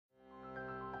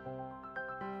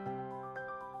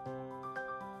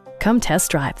Come test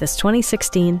drive this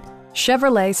 2016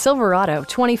 Chevrolet Silverado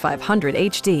 2500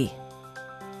 HD.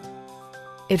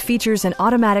 It features an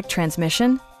automatic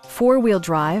transmission, four-wheel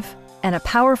drive, and a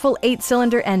powerful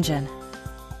 8-cylinder engine.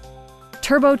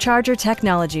 Turbocharger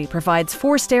technology provides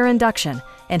forced air induction,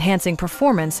 enhancing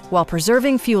performance while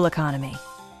preserving fuel economy.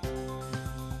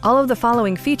 All of the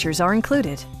following features are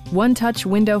included: one-touch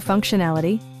window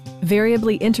functionality,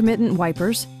 variably intermittent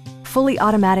wipers, fully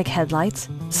automatic headlights,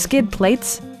 skid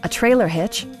plates, a trailer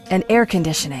hitch, and air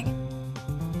conditioning.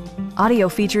 Audio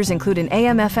features include an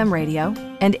AM/FM radio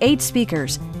and 8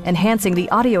 speakers, enhancing the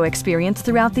audio experience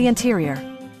throughout the interior.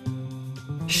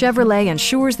 Chevrolet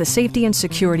ensures the safety and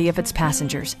security of its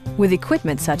passengers with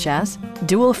equipment such as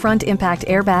dual front impact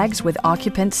airbags with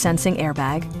occupant sensing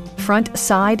airbag, front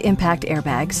side impact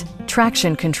airbags,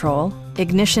 traction control,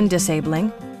 ignition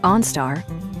disabling, OnStar,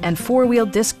 and four-wheel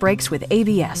disc brakes with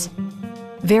ABS.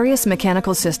 Various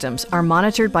mechanical systems are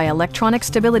monitored by electronic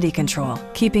stability control,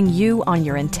 keeping you on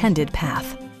your intended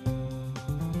path.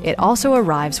 It also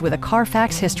arrives with a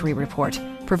Carfax history report,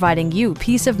 providing you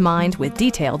peace of mind with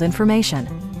detailed information.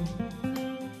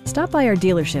 Stop by our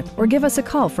dealership or give us a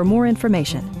call for more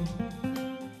information.